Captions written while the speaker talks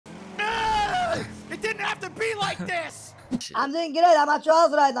It didn't have to be like this. I'm doing great. I'm at your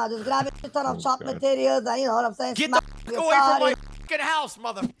house right now. Just grabbing a ton of chopped materials and you know what I'm saying? Get the fuck away from my fucking house,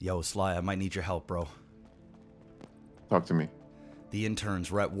 mother. Yo, Sly, I might need your help, bro. Talk to me. The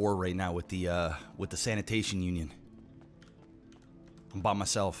interns, we're at war right now with the sanitation union. I'm by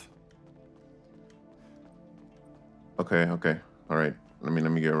myself. Okay. All right. Let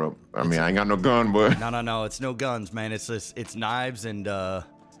me get a rope. I mean, I ain't got no gun, but No. It's no guns, man. It's knives and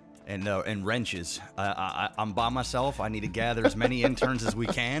wrenches. I'm by myself. I need to gather as many interns as we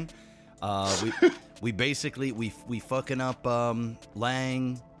can. We basically we fucking up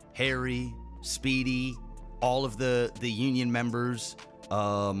Lang, Harry, Speedy, all of the union members.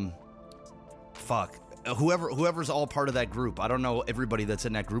 Fuck. Whoever's all part of that group. I don't know everybody that's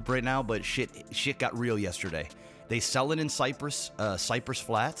in that group right now, but shit got real yesterday. They sell it in Cypress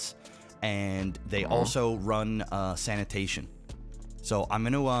Flats, and they also run sanitation. So I'm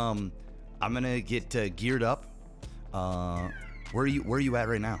gonna get geared up. Where are you at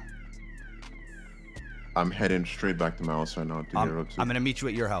right now? I'm heading straight back to my house right now. I'm gonna meet you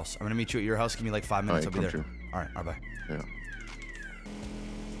at your house. Give me like 5 minutes. I'll be there. All right, bye. Yeah.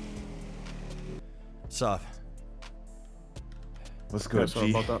 Sup? What's good,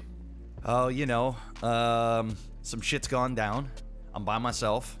 G? Oh, you know, some shit's gone down. I'm by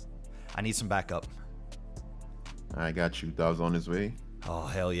myself. I need some backup. I got you. Dov's on his way. Oh,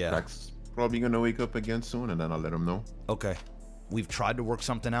 hell yeah. Jack's probably gonna wake up again soon, and then I'll let him know. Okay. We've tried to work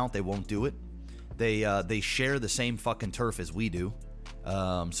something out. They won't do it. They share the same fucking turf as we do.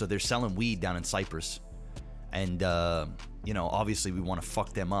 So they're selling weed down in Cypress. And, you know, obviously we want to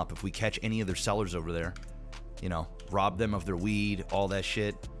fuck them up. If we catch any of their sellers over there, you know, rob them of their weed, all that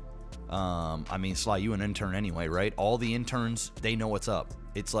shit. I mean, Sly, you an intern anyway, right? All the interns, they know what's up.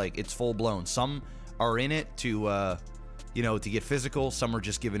 It's like, it's full blown. Some are in it to, you know, to get physical. Some are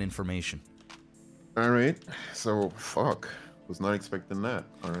just giving information. All right. So, fuck. Was not expecting that.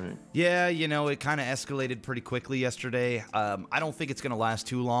 All right. Yeah, you know, it kind of escalated pretty quickly yesterday. I don't think it's going to last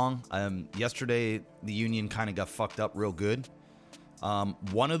too long. Yesterday, the union kind of got fucked up real good.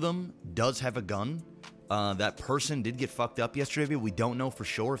 One of them does have a gun. That person did get fucked up yesterday, but we don't know for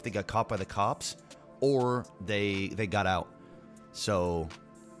sure if they got caught by the cops or they got out. So,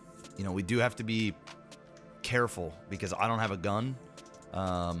 you know, we do have to be careful because I don't have a gun.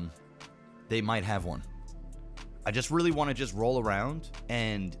 They might have one. I just really want to just roll around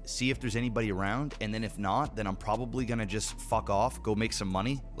and see if there's anybody around, and then if not, then I'm probably gonna just fuck off, go make some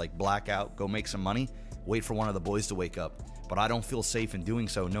money, like black out, go make some money, wait for one of the boys to wake up. But I don't feel safe in doing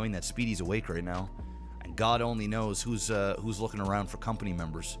so, knowing that Speedy's awake right now, and God only knows who's looking around for company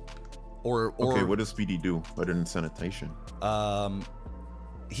members. Or okay, what does Speedy do other than sanitation?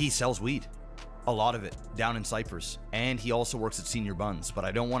 He sells weed. A lot of it down in Cypress, and he also works at Senior Buns. But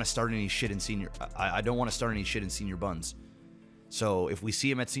I don't want to start any shit in Senior. I don't want to start any shit in Senior Buns. So if we see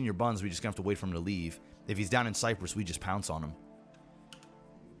him at Senior Buns, we just gonna have to wait for him to leave. If he's down in Cypress, we just pounce on him.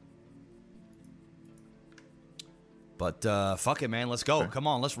 But fuck it, man. Let's go. Okay. Come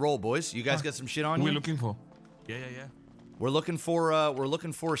on, let's roll, boys. You guys got some shit on you? What are we looking for? Yeah. We're looking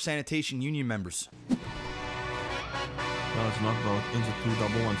for sanitation union members. No, it's not, bro. It's into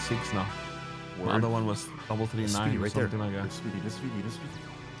 2116 now. The other one was 339 or right something there. like that. This Speedy.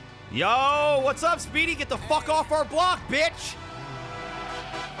 Yo, what's up, Speedy? Get the fuck off our block, bitch!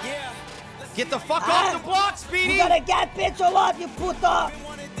 Yeah. Get the fuck off the block, Speedy! You gotta get bitch or what, you puta!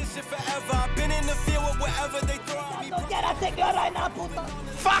 No, get out of here right now, puta!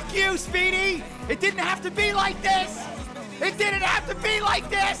 Fuck you, Speedy! It didn't have to be like this! It didn't have to be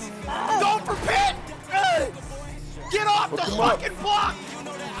like this! Go for pit! Get off the fucking block!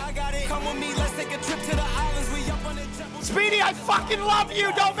 Come with me, let's take a trip to the islands. We up on the jet. Speedy, I fucking love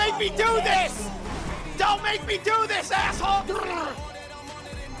you! Don't make me do this! Don't make me do this, asshole!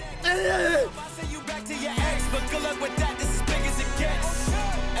 I send you back to your ex, but good luck with that. This is big as it gets.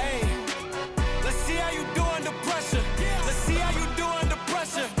 Hey, let's see how you do under pressure. Let's see how you do under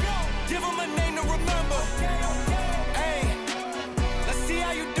pressure. Give him a name to remember. Hey, let's see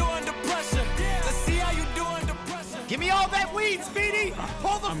how you do under pressure. Let's see how you do under pressure. Give me all that weed, Speedy!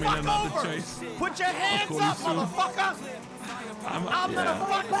 Pull the fuck over! Put your hands up, motherfucker! I'm gonna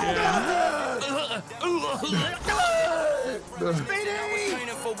fuck you! Speedy!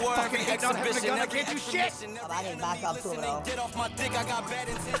 Fucking hate not having a gun, I can't do shit! I need backup too, bro.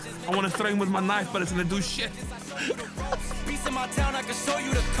 I want to throw him with my knife, but it's gonna do shit.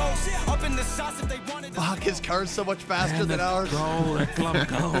 Fuck, his car's so much faster than ours. Go, that club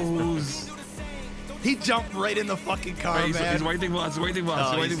goes. He jumped right in the fucking car, Hey, man. he's waiting for us, waiting for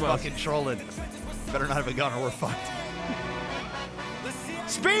us, No, waiting he's for us. fucking trolling. Better not have a gun or we're fucked.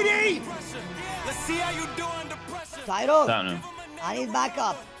 Speedy! Let's see how you do under pressure. Tyrone, Don't know. I need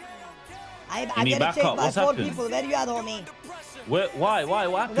backup. I You need get backup? chased by What's 4 happened? people. Where you at, homie? Why?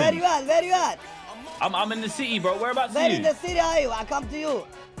 What happened? Where you at? Where you at? I'm in the city, bro. Whereabouts Where are in you? the city are you? I come to you.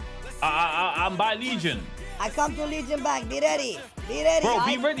 I'm by Legion. I come to Legion Bank. Be ready. Be ready. Bro,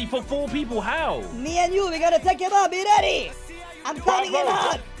 be ready for 4 people. How? Me and you, we gotta take him out. Be ready. I'm coming in bro,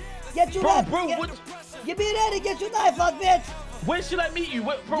 hard. Get your Bro, knife. bro, get, what? You be ready. Get your knife out, bitch. Where should I meet you?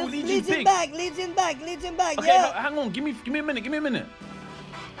 Bro, Just Legion's Legion big. Bank. Legion Bank. Legion Bank. Okay, Yeah. hang on. Give me a minute. Give me a minute.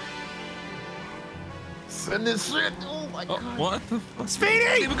 Send this shit. Oh my god. What the fuck?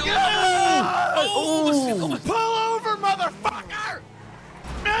 Speedy! Here we go. Oh, pull over, motherfucker!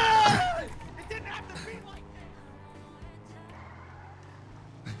 Ah! It didn't have to be like.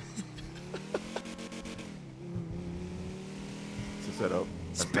 It's a setup.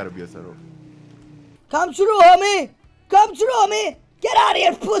 That's gotta be a setup. Come through, homie. Come through, homie. Get out of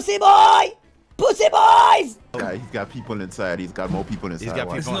here, pussy boy. Pussy boys. Yeah, he's got people inside. He's got more people inside. He's got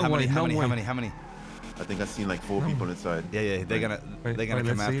Watch. people. no How many? way, How no many? How way. many? How many? I think I've seen like 4 people inside. Yeah, they're gonna Wait, come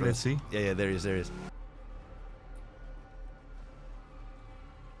let's after see, us. let's see. Yeah, there he is. There he is.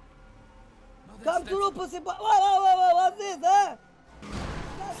 Come through, pussy boy. Whoa, what's this, huh?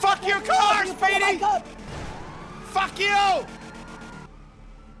 Fuck your car, You follow my Speedy! car. Fuck you!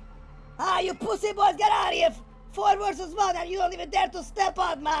 Ah, you pussy boys, get out of here. 4 versus 1, and you don't even dare to step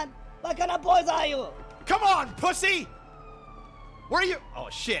out, man. What kind of boys are you? Come on, pussy! Where are you? Oh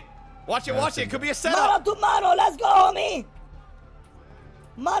shit! Watch it, watch it. It could be a Mano setup. to mano, let's go, homie.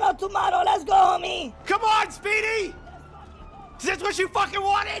 Mano to mano, let's go, homie. Come on, Speedy! Is this what you fucking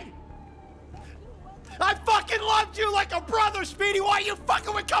wanted? I fucking loved you like a brother, Speedy. Why are you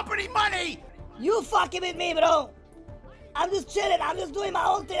fucking with company money? You fucking with me, bro. I'm just chilling. I'm just doing my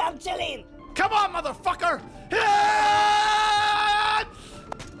own thing. I'm chilling. Come on, motherfucker! Ah!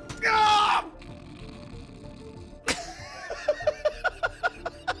 Ah!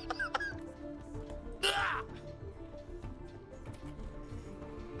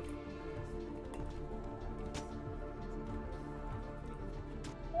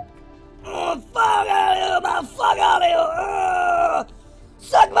 Oh, fuck out of you, man. Fuck out of you.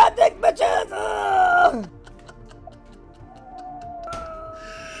 Suck my dick, bitches.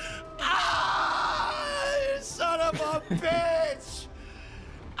 Ah, you son of a bitch!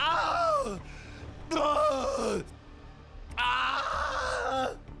 Ow! Ugh.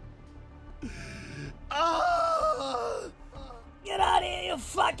 Ah! Ah! Get out of here, you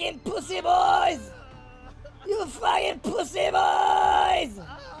fucking pussy boys. You fucking pussy boys.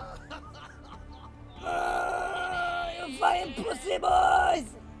 You fucking pussy boys.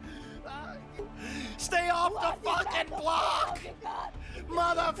 Stay off the fucking block!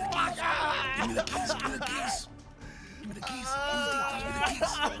 Motherfucker! Give me the keys. Give me the keys. Give me the keys.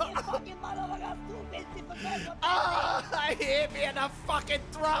 Ah, he hit me in the fucking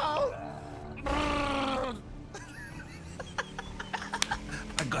throat!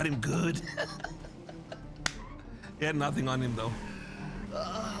 I got him good. He had nothing on him though.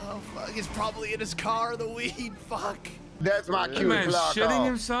 Oh, fuck. He's probably in his car, the weed. Fuck. That's my That cute man's block shitting off.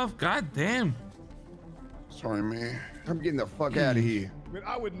 himself. God damn. Sorry, man. I'm getting the fuck out of here. Man,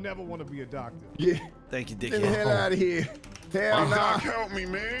 I would never want to be a doctor. Yeah, Thank you, get the hell dickhead. out of here. Hell no. Doc, help me,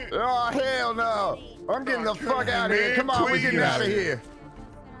 man. Oh, hell no. I'm getting the fuck out of here. Come on, we getting out of here.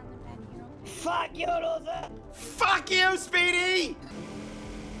 Fuck you, loser. Fuck you, Speedy!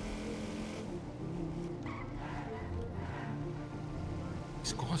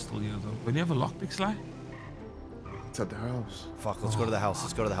 He's still here though. When you have a lockpick, Sly? It's at the house. Fuck, let's go to the house.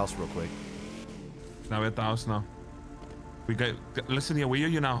 Let's go to the house real quick. Now we're at the house now. We go. Listen here. Where are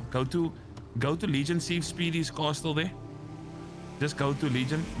you now? Go to Legion. See if Speedy's car still there. Just go to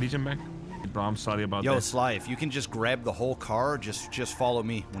Legion Bank. Bro, I'm sorry about Yo, that. Sly, if you can just grab the whole car, just follow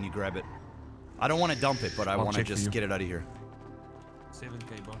me when you grab it. I don't want to dump it, but I I'll want to check for just you. get it out of here.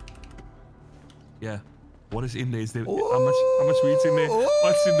 7K, bro. Yeah. What is in there? Is there how much weed's in there?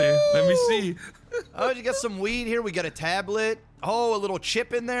 What's in there? Let me see. Oh, you got some weed here. We got a tablet. Oh, a little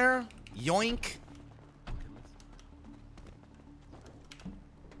chip in there. Yoink.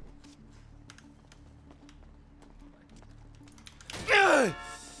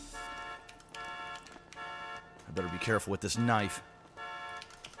 I better be careful with this knife.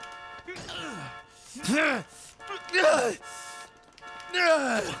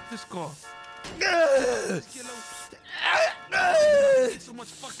 This car. So much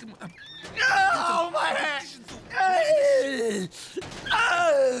fucking. Oh, my head!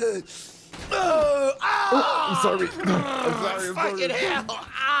 I'm sorry. I'm sorry. Fucking hell!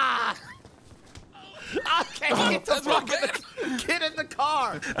 Ah! Okay, get in the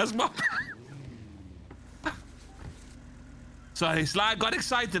car. That's my. Sorry, Sly got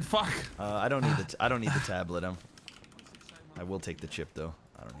excited. Fuck. I don't need the tablet. I will take the chip though.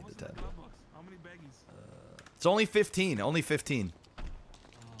 I don't need the tablet. How many baggies? It's only 15. Only 15.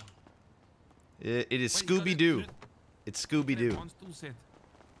 It is Scooby-Doo. It's Scooby-Doo.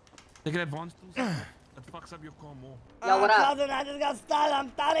 Take an advanced tool set. That fucks up your car more. Yo, what up? Cousin, I just got style,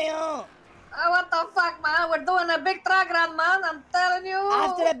 I'm telling you. What the fuck, man? We're doing a big truck run, man. I'm telling you.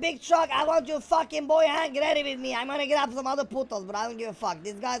 After the big truck, I want you fucking boy hang ready with me. I'm gonna grab some other putos, but I don't give a fuck.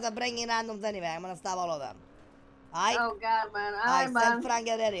 These guys are bringing randoms anyway. I'm gonna stab all of them. Alright? Oh, God, man. Alright, man. send Frank,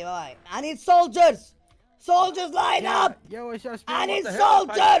 get ready. Alright. I need soldiers. Soldiers, line up. Yo, it's your Speedy. I need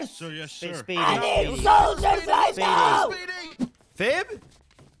soldiers. Sir, yes, sir. Speedy. I need soldiers right now. Fib?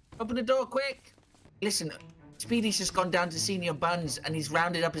 Open the door quick. Listen, Speedy's just gone down to Senior Buns and he's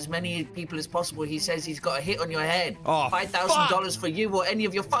rounded up as many people as possible. He says he's got a hit on your head. Oh, $5,000 for you or any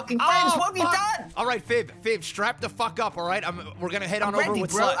of your fucking friends. What have you done? All right, Fib, strap the fuck up, all right? We're gonna head on I'm ready, over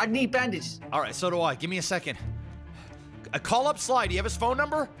with bro. Sly. I need bandages. All right, so do I. Give me a second. Call up Sly. Do you have his phone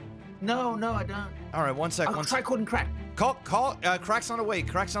number? No, I don't. All right, one sec. I'll try calling Crack. Call. Crack's not awake.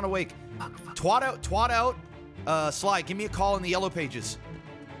 Crack's not awake. Fuck. Twat out. Sly, give me a call in the yellow pages.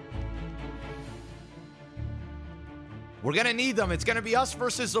 We're gonna need them. It's gonna be us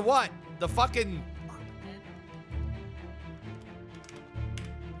versus the what? The fucking.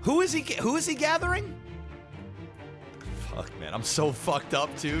 Who is he gathering? Fuck, man. I'm so fucked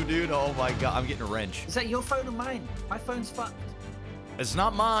up too, dude. Oh my god. I'm getting a wrench. Is that your phone or mine? My phone's fucked. It's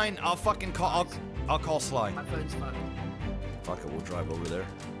not mine. I'll fucking call. I'll call Sly. My phone's fucked. Fuck it. We'll drive over there.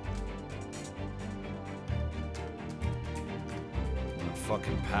 I'm gonna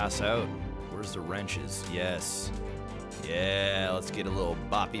fucking pass out. Where's the wrenches? Yes. Yeah. Let's get a little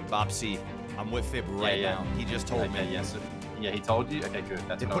boppy bopsy. I'm with Fib right now. He just told me. Yes. Yeah, he told you? Okay, good.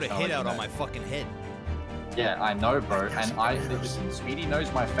 That's They what put a I was hit trying out to on let my fucking head. Yeah, I know, bro. And listen, Speedy knows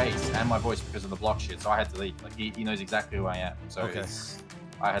my face and my voice because of the block shit, so I had to leave. Like, he knows exactly who I am. So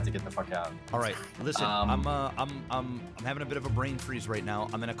I had to get the fuck out. All right, listen, I'm having a bit of a brain freeze right now.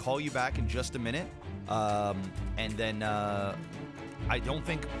 I'm gonna call you back in just a minute, and then I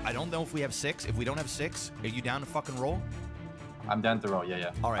don't know if we have 6. If we don't have 6, are you down to fucking roll? I'm down to roll.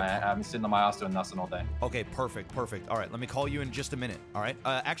 Yeah. All right. I'm sitting on my ass doing nothing all day. Okay, perfect. All right, let me call you in just a minute. All right.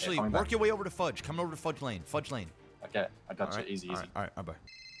 Actually, work your way over to Fudge. Come over to Fudge Lane. Okay, I got you. Easy. All right, bye.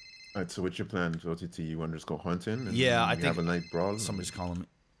 All right, so what's your plan? OTT, you want to just go hunting? And Yeah, I think have a night brawl. Somebody's calling me.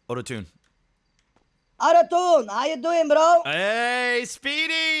 Outto-Tune. Outto-Tune, how you doing, bro? Hey,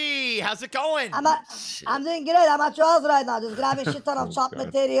 Speedy! How's it going? I'm doing great. I'm at your house right now, just grabbing shit ton of chopped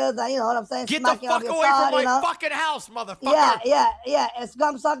materials, and you know what I'm saying? Get the fuck away from my fucking house, motherfucker! Yeah. It's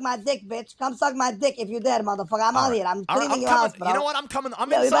come suck my dick, bitch. Come suck my dick if you dare, motherfucker. I'm out here. I'm cleaning your house, bro. You know what? I'm coming.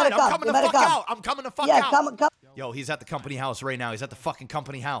 I'm inside. I'm coming the fuck out. I'm coming the fuck out. Yeah, come. Yo, he's at the company house right now. He's at the fucking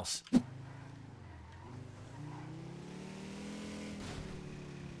company house.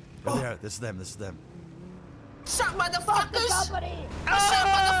 There. This is them. Suck, motherfuckers! Suck,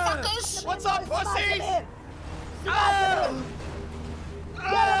 motherfuckers! What's up, pussies? Get him,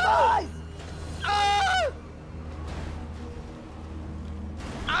 boys!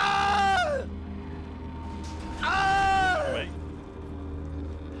 Wait.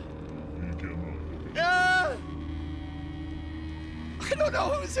 I don't know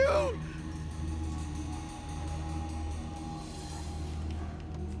who's who.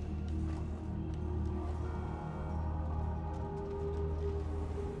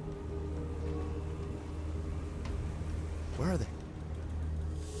 Where are they?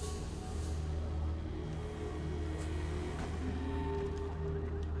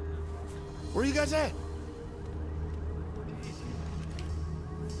 Where are you guys at?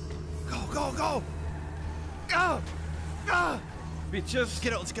 Go! Bitches!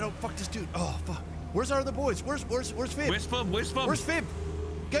 Let's get out. Fuck this dude. Oh fuck. Where's our other boys? Where's Fib? Where's Fib?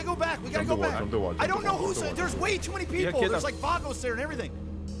 Gotta go back. We gotta go back. I don't know who's. There's way too many people. There's like Vagos there and everything.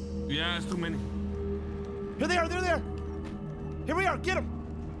 Yeah, it's too many. Here they are. They're there. Here we are. Get them.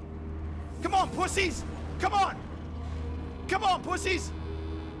 Come on, pussies. Come on, pussies.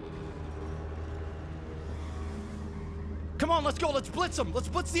 Come on, let's go. Let's blitz them. Let's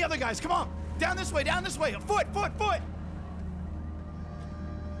blitz the other guys. Come on. Down this way. Foot.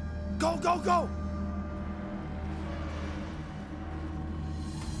 Go.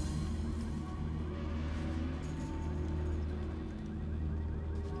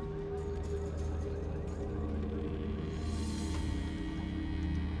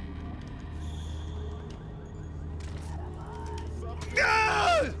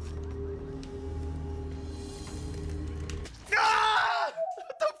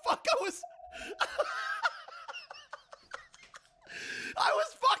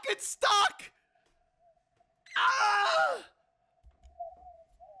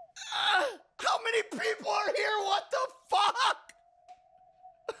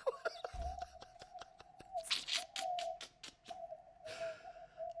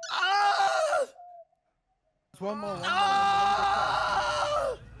 one more.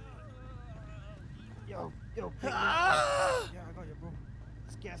 Yo, pick me up. Yeah, I got you, bro.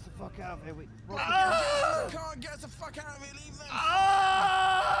 Let's get us the fuck out of here. Can't get the fuck out of here, leave them.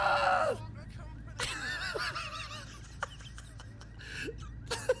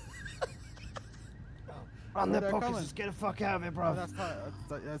 Run their pockets, just get the fuck out of here, bro. That's tight.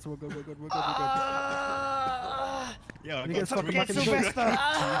 That's we're good. Yeah, get Sylvester.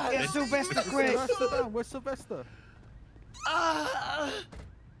 Get Sylvester quick. Where's Sylvester?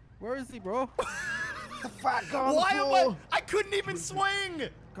 Where is he, bro? The fat guy on Why the am floor. I couldn't even swing.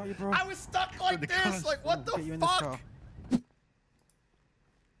 Got you, bro. I was stuck like this. Like what the fuck?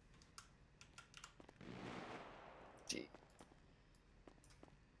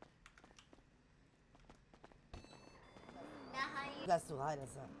 That's too high,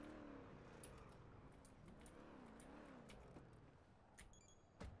 that's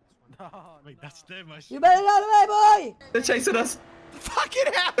Wait, that's them. You better run away, boy! They're chasing us.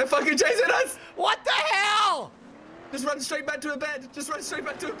 Fucking hell! They're fucking chasing us. What the hell? Just run straight back to a bed. Just run straight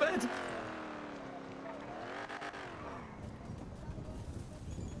back to a bed.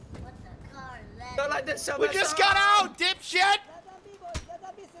 Not like this, so We much. just got out, dipshit! Let them be, boys. Let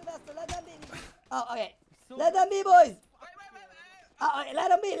them be, Sylvester. Let them be. Oh, okay. Let them be, boys. Okay, let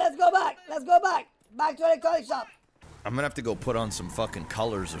them be. Let's go back. Let's go back. Back to the electronic shop. I'm gonna have to go put on some fucking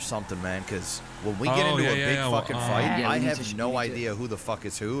colors or something, man, because when we get into a big fucking fight, I have no idea who the fuck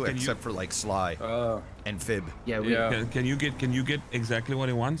is who, except for like Sly and Fib. Yeah, Can you get exactly what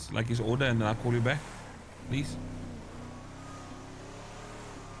he wants, like his order, and then I'll call you back, please?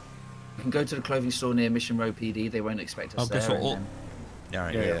 You can go to the clothing store near Mission Row PD. They won't expect us Okay, there. so and all. then- All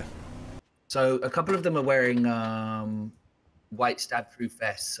right, yeah. So a couple of them are wearing white stab-proof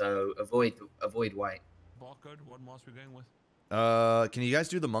vests. So avoid white. Barcode. What mask we going with? Can you guys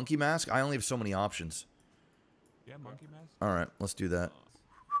do the monkey mask? I only have so many options. Yeah, monkey mask. All right, let's do that.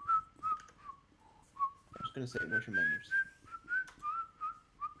 I was gonna say motion benders.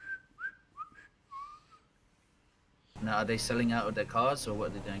 Now, are they selling out of their cars or what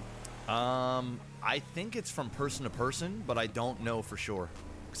are they doing? I think it's from person to person, but I don't know for sure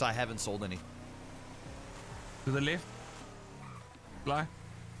because I haven't sold any. To the left. Fly.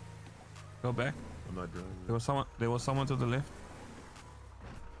 Go back. I'm not driving. There was someone to the left.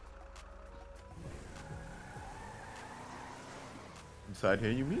 Inside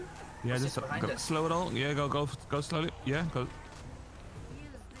here, you mean? Yeah, just go, slow it all. Yeah, go slowly. Yeah, go.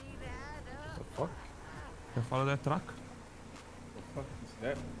 The fuck? Yeah, follow that truck. The fuck is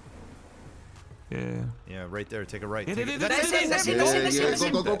that? Yeah. Yeah, right there. Take a right. Yeah, Take it. That's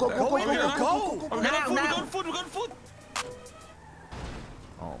it. Go. Go. We're going foot.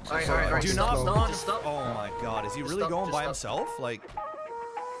 Oh All right, Do not run. Stop. Oh my God, is he really Stop, going just by stop. himself? Like,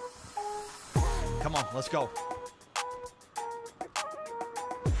 come on, let's go.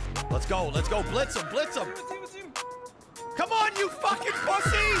 Let's go. Blitz him. Come on, you fucking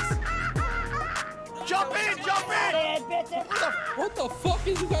pussies! Jump in! What the fuck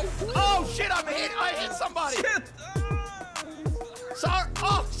is you guys doing? Oh shit! I hit somebody. Shit! Sorry.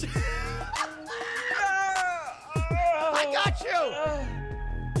 Oh shit! I got you.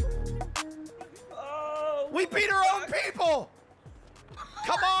 We beat our own people.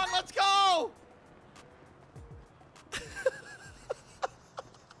 Come on, let's go.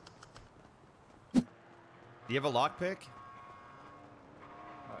 Do you have a lockpick?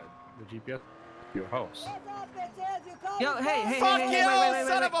 The GPS. Your house. Yo, hey, Fuck hey, you, wait,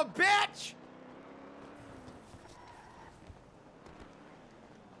 son of a bitch!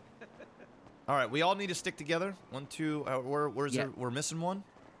 All right, we all need to stick together. 1, 2. Where's Yeah. there? We're missing one.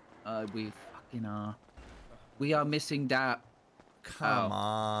 We fucking are. We are missing that. Come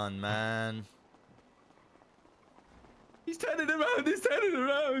on, man. He's turning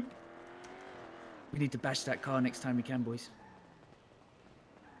around. We need to bash that car next time we can, boys.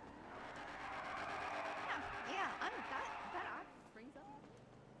 Yeah, that brings up.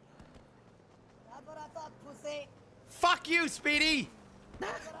 That's what I thought, pussy. Fuck you, Speedy.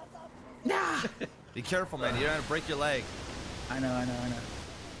 Nah. Be careful, man. You don't have to break your leg. I know.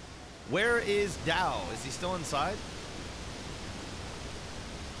 Where is Dow? Is he still inside?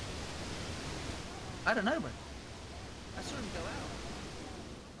 I don't know, bro. I saw him go out.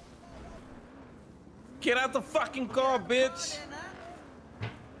 Get out the fucking car, bitch!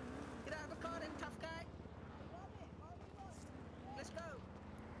 Get out of the car then, tough guy. Let's go.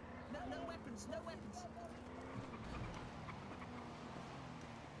 No weapons.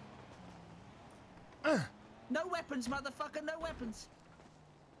 No weapons, motherfucker, no weapons.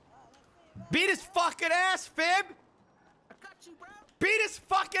 Beat his fucking ass, Fib. I got you, bro. Beat his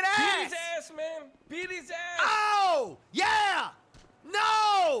fucking ass! Beat his ass, man! Beat his ass! Oh! Yeah!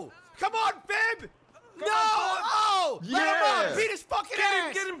 No! Come on, Fib! No! Oh! Let him up! Beat his fucking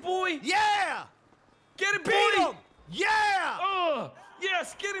ass! Get him, boy! Yeah! Get him, Beat boy! him! Yeah! Oh!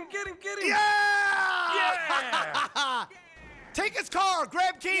 Yes! Get him! Get him! Get him! Yeah! Yeah! Take his car!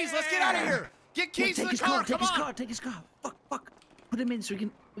 Grab keys! Let's get out of here! Get keys to the car! Take his car! Take his car! Fuck! Put him in so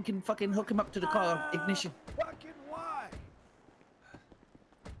we can fucking hook him up to the car ignition. Fucking why?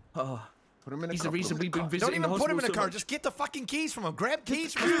 Oh. Put him in a He's car. the reason we've been Don't visiting even the put him in a hospital so car. much. Just get the fucking keys from him. Grab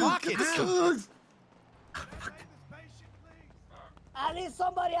keys from his pockets. At least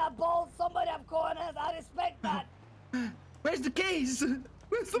somebody have balls, somebody have corners. I respect that. Where's the keys?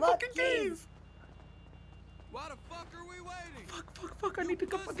 Where's the fucking keys? Why the fuck are we waiting? Fuck, I need to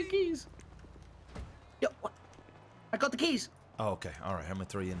pick up fucking keys. Yo, what? I got the keys. Oh, okay. All right. I'm going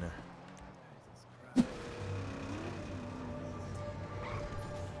to throw you in there.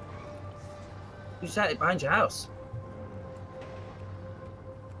 Who's that behind your house?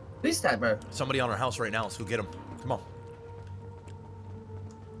 Who's that, bro? Somebody on our house right now. Let's go get him. Come on.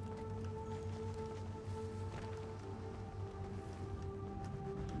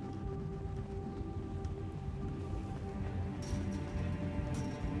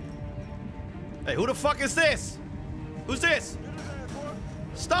 Hey, who the fuck is this? Who's this?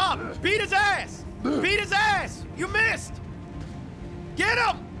 Stop! Beat his ass! Beat his ass! You missed! Get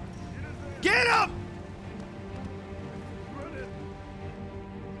him! Get him!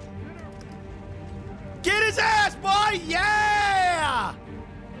 Get his ass, boy! Yeah!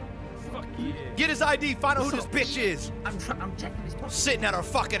 Fuck yeah! Get his ID. Find out who this bitch is. I'm checking his pocket. Sitting at our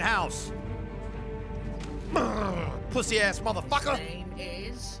fucking house. Pussy ass motherfucker. His name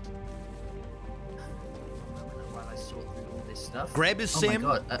is. While I sort through all this stuff. Grab his Oh my sim.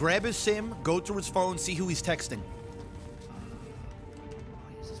 God, Grab his sim. Go through his phone. See who he's texting.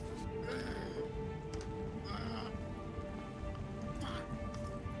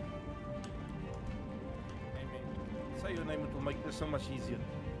 Say your name, it will make this so much easier.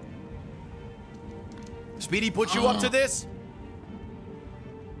 Speedy put you up to this?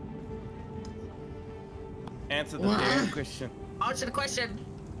 Answer the damn question. Answer the question.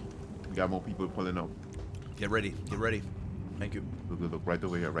 We got more people pulling up. Get ready. Get ready. Thank you. Look, right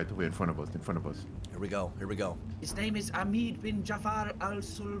over here, right over here, in front of us, Here we go. Here we go. His name is Hamid bin Jafar Al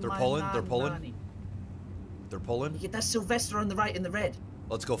Sulman. They're pulling. They're pulling. They're pulling. Yeah, that's Sylvester on the right in the red.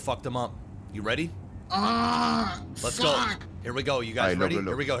 Let's go fuck them up. You ready? Let's go. Here we go. You guys ready?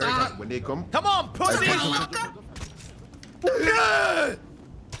 Here we go. Here we go. When they come. Come on, pussy! Yeah!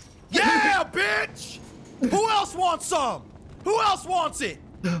 Yeah, bitch! Who else wants some? Who else wants it?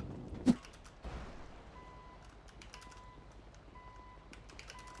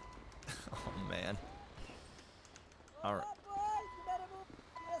 Oh, man. All right.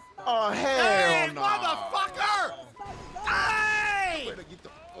 Oh, hell Hey, no. motherfucker! Hey!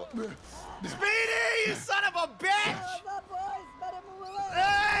 Speedy, you son of a bitch!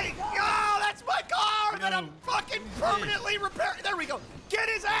 Hey! Oh, that's my car that I'm fucking permanently repairing. There we go. Get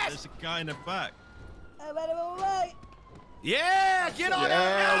his ass! There's a guy in the back. Yeah, get on Yeah,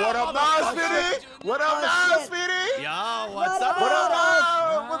 there. what up now, Speedy? What up now, Speedy? Yo, what's up? What up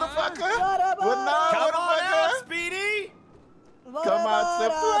now, motherfucker? What now, Come on motherfucker? out, Speedy. Come out,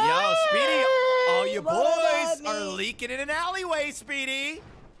 Speedy. Yo, Speedy, all you What boys about are me? leaking in an alleyway, Speedy.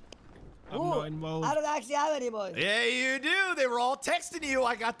 I'm not involved. I don't actually have any boys. Yeah, you do. They were all texting you.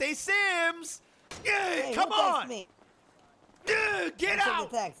 I got they Sims. Yeah, Hey, come who texted on. me? Yeah, get Who sent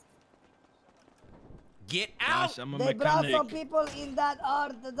out. the text? Get out. Gosh, I'm a They brought mechanic. some people in that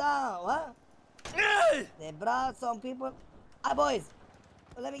art down, huh? Yeah. They brought some people. Ah, boys,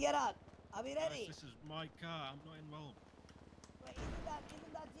 let me get out. Are we ready? This is my car. I'm not involved. Wait, isn't that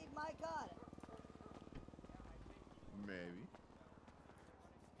jeep my car? Maybe.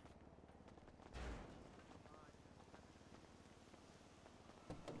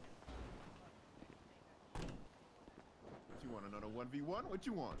 What you want, another 1v1? What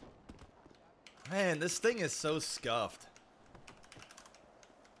you want? Man, this thing is so scuffed.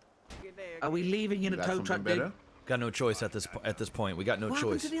 Are we leaving in You a got tow something truck, better? dude? Got no choice at this point. We got no What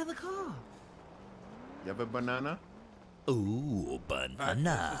happened choice. to the other car? You have a banana? Ooh, Let's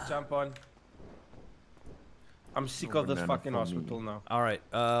banana. just jump on. I'm sick No of this banana fucking for me. hospital now. All right,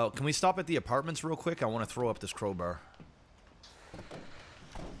 can we stop at the apartments real quick? I want to throw up this crowbar.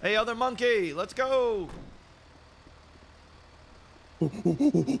 Hey, other monkey, let's go.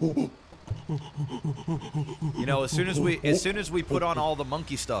 You know, as soon as we put on all the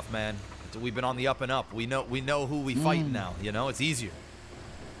monkey stuff, man, we've been on the up and up. We know who we fight now. You know, it's easier.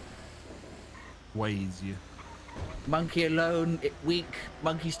 Way easier. Monkey alone, weak.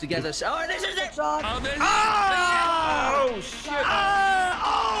 Monkeys together. Oh, this is it! Oh, this is Oh, shit!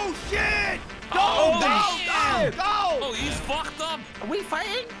 Oh, shit! Go! Oh, he's fucked up. Are we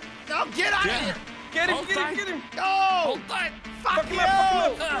fighting? No, get out of here! Get him! Go! Hold tight. Fuck you!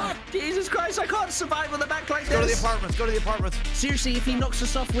 Jesus Christ, I can't survive on the back like this. Go to the apartments. Go to the apartments. Seriously, if he knocks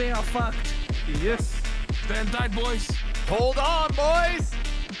us off, we are fucked. Yes. Stand tight, boys. Hold on, boys.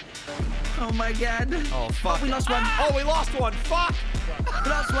 Oh my god. Oh fuck. Oh, we lost one. Oh, we lost one. Fuck. We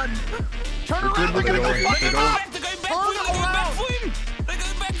lost one. Turn around. We're gonna go fucking They're going back for him. They're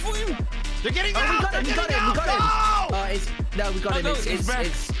going back for him. They're getting out. We got him. We got him. No, we got him.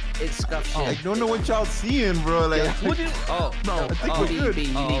 It's scuffed shit. I don't know what y'all seeing, bro. Like, What did? Oh, I think we're good.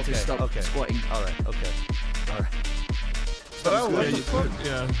 You need to stop squatting. All right. Okay. All right. But what the fuck?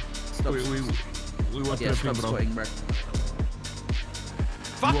 Yeah. Stop. We want to Stop bro. squatting, bro.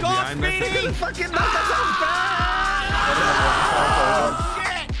 Fuck Go off, behind me. Speedy! Fucking knock us off.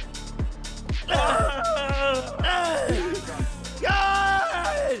 Shit!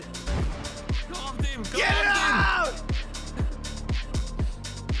 God! Go after him. Go Get after him. out!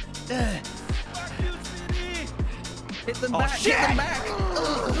 Fuck you, Speedy! Hit them Oh, back. shit! Hit them back.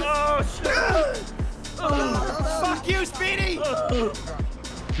 Oh, shit! Fuck you, Speedy!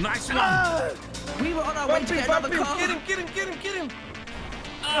 Nice one. We were on our way to get another car. Get him!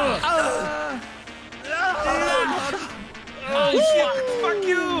 Oh, shit. Fuck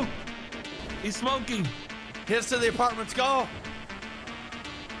you! He's smoking. Hit us to the apartments. Go!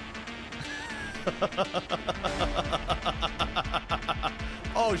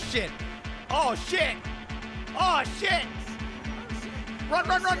 Oh shit! Oh shit! Oh shit! Run!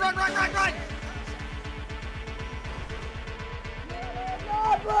 No!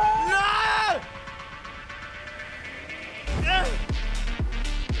 No!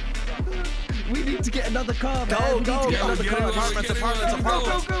 We need to get another car, man. Go! We need to get another car. Apartments!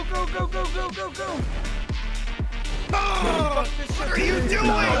 Go! Oh, what are you doing?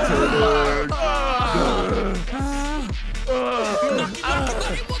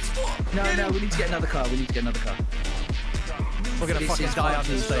 No, we need to get another car. We're gonna fucking die on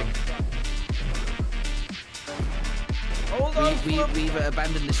this thing. Hold on. We either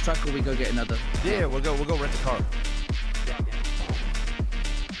abandon this truck or we go get another. Yeah, we'll go rent the car.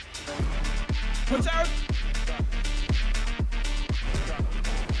 Watch out!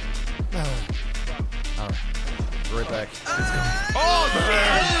 All right. Right back. Oh,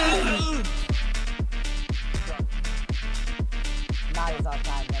 shit! Now is our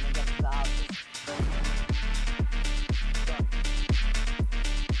time. Let me get to the house.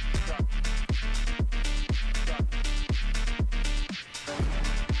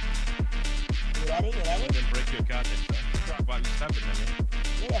 You ready? Then break your car then, sir. Why are you stabbing them?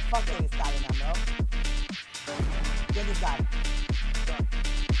 Yeah, fuck you, stabbing them, bro. Get this guy.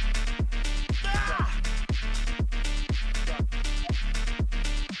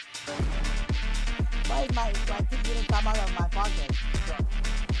 Why is my thing didn't come out of my pocket?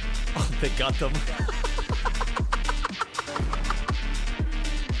 Oh, they got them.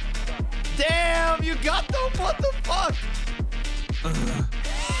 Damn, you got them? What the fuck?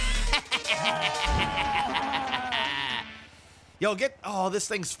 Yo, get... Oh, this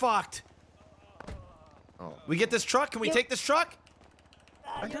thing's fucked. Oh. We get this truck? Can we take this truck?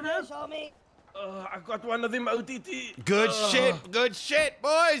 I don't know. Show me. I got one of them OTT. Good shit,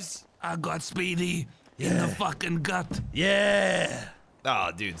 boys. I got Speedy in the fucking gut. Yeah.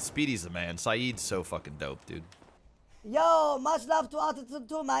 Oh, dude, Speedy's the man. Saeed's so fucking dope, dude. Yo, much love to Outto-Tune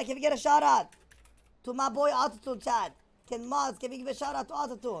too, man. Can we get a shout out to my boy Outto-Tune, Chad? Can we give a shout out to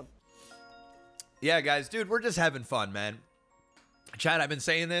Outto-Tune? Yeah, guys, dude, we're just having fun, man. Chad, I've been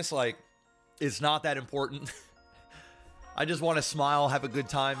saying this, like, it's not that important. I just want to smile, have a good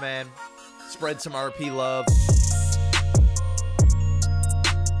time, man. Spread some RP love.